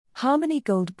Harmony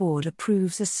Gold Board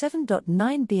approves a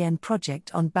 7.9bn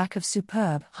project on back of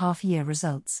superb half-year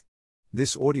results.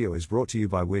 This audio is brought to you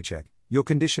by Wearcheck, your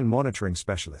condition monitoring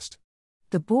specialist.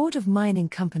 The board of mining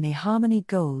company Harmony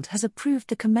Gold has approved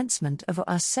the commencement of a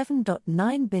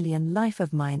R7.9bn life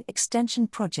of mine extension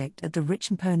project at the rich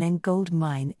Mponeng gold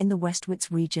mine in the West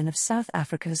Wits region of South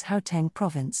Africa's Gauteng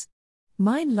province.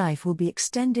 Mine life will be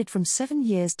extended from 7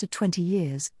 years to 20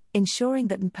 years, ensuring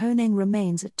that Mponeng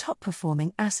remains a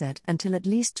top-performing asset until at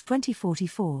least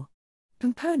 2044.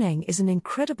 Mponeng is an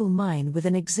incredible mine with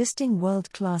an existing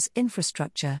world-class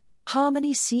infrastructure,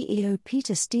 Harmony CEO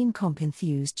Peter Steenkamp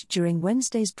enthused during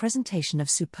Wednesday's presentation of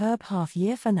superb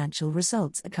half-year financial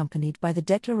results accompanied by the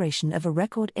declaration of a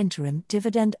record interim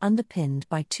dividend underpinned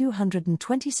by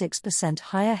 226%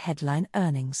 higher headline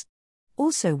earnings.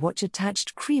 Also watch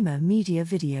attached Creamer Media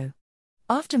video.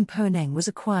 After Mponeng was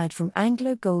acquired from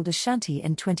AngloGold Ashanti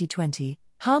in 2020,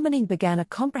 Harmony began a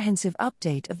comprehensive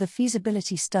update of the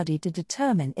feasibility study to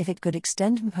determine if it could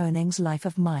extend Mponeng's life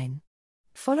of mine.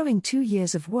 Following 2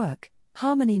 years of work,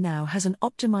 Harmony now has an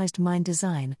optimized mine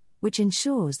design, which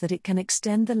ensures that it can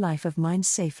extend the life of mine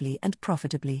safely and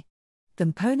profitably. The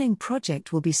Mponeng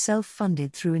project will be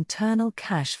self-funded through internal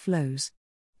cash flows.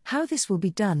 How this will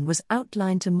be done was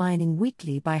outlined to Mining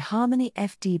Weekly by Harmony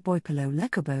FD Boipelo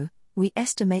Lekubo. We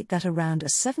estimate that around a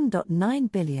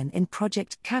 7.9 billion in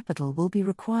project capital will be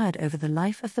required over the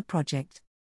life of the project.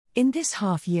 In this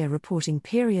half-year reporting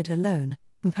period alone,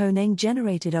 Mponeng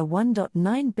generated a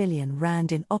 1.9 billion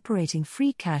rand in operating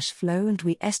free cash flow, and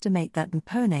we estimate that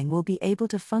Mponeng will be able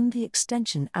to fund the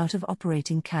extension out of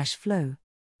operating cash flow.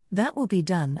 That will be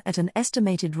done at an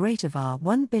estimated rate of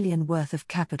R1 billion worth of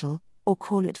capital, or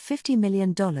call it $50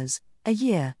 million, a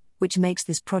year, which makes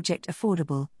this project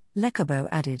affordable, Lekubo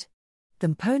added. The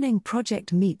Mponeng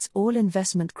project meets all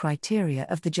investment criteria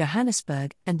of the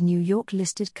Johannesburg and New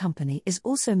York-listed company is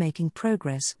also making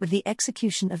progress with the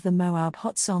execution of the Moab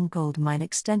Khotsong gold mine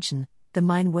extension, the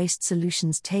Mine Waste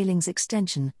Solutions tailings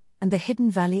extension, and the Hidden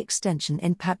Valley extension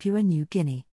in Papua New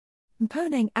Guinea.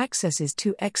 Mponeng accesses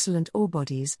 2 excellent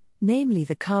orebodies, namely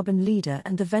the Carbon Leader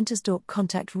and the Ventersdorp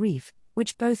Contact Reef,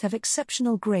 which both have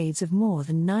exceptional grades of more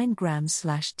than 9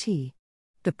 grams/T.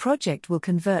 The project will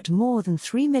convert more than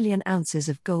 3 million ounces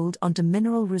of gold onto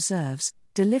mineral reserves,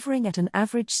 delivering at an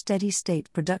average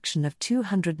steady-state production of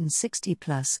 260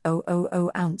 plus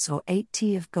 000 ounce or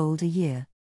 8T of gold a year.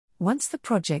 Once the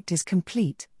project is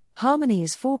complete, Harmony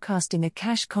is forecasting a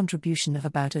cash contribution of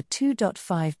about a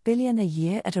 2.5 billion a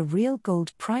year at a real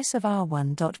gold price of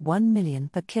R1.1 million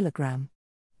per kilogram.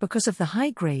 Because of the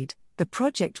high grade, the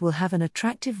project will have an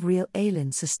attractive real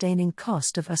all-in sustaining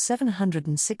cost of a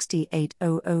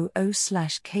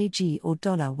 768,000/kg or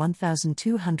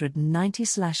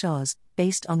 $1,290/oz,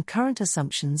 based on current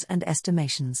assumptions and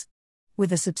estimations.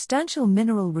 With a substantial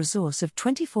mineral resource of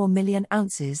 24 million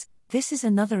ounces, this is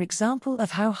another example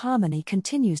of how Harmony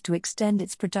continues to extend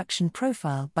its production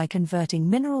profile by converting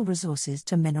mineral resources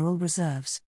to mineral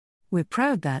reserves. We're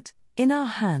proud that, in our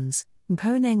hands,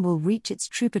 Mponeng will reach its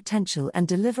true potential and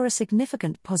deliver a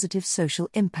significant positive social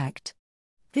impact.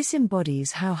 This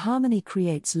embodies how Harmony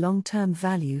creates long-term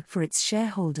value for its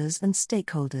shareholders and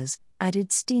stakeholders, added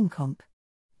Steenkamp.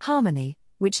 Harmony,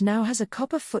 which now has a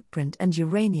copper footprint and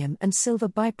uranium and silver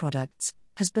byproducts,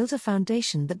 has built a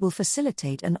foundation that will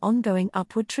facilitate an ongoing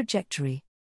upward trajectory.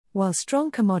 While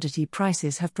strong commodity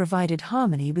prices have provided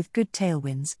Harmony with good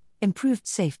tailwinds, improved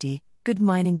safety, good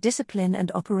mining discipline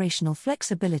and operational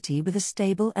flexibility with a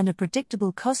stable and a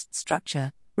predictable cost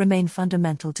structure, remain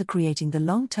fundamental to creating the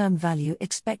long-term value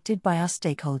expected by our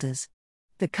stakeholders.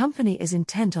 The company is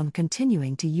intent on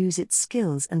continuing to use its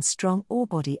skills and strong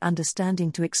orebody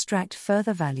understanding to extract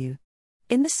further value.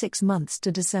 In the 6 months to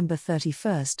December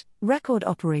 31st, record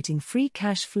operating free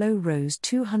cash flow rose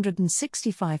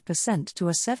 265% to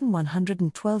a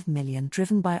 712 million,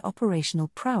 driven by operational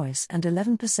prowess and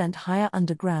 11% higher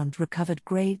underground recovered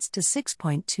grades to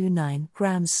 6.29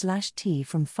 grams/T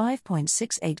from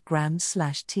 5.68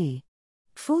 grams/T.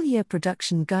 Full-year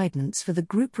production guidance for the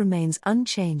group remains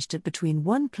unchanged at between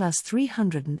 1 plus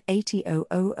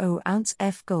 380,000 ounce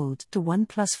F gold to 1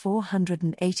 plus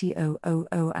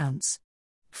 480,000 ounce.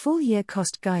 Full-year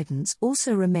cost guidance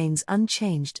also remains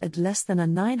unchanged at less than a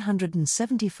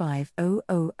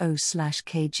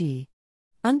 975,000/kg.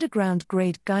 Underground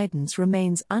grade guidance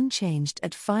remains unchanged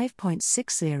at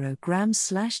 5.60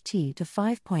 grams/T to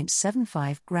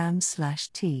 5.75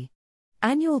 grams/T.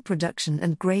 Annual production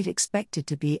and grade expected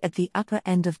to be at the upper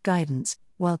end of guidance,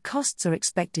 while costs are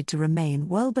expected to remain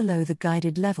well below the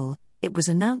guided level, it was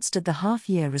announced at the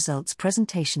half-year results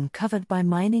presentation covered by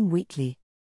Mining Weekly.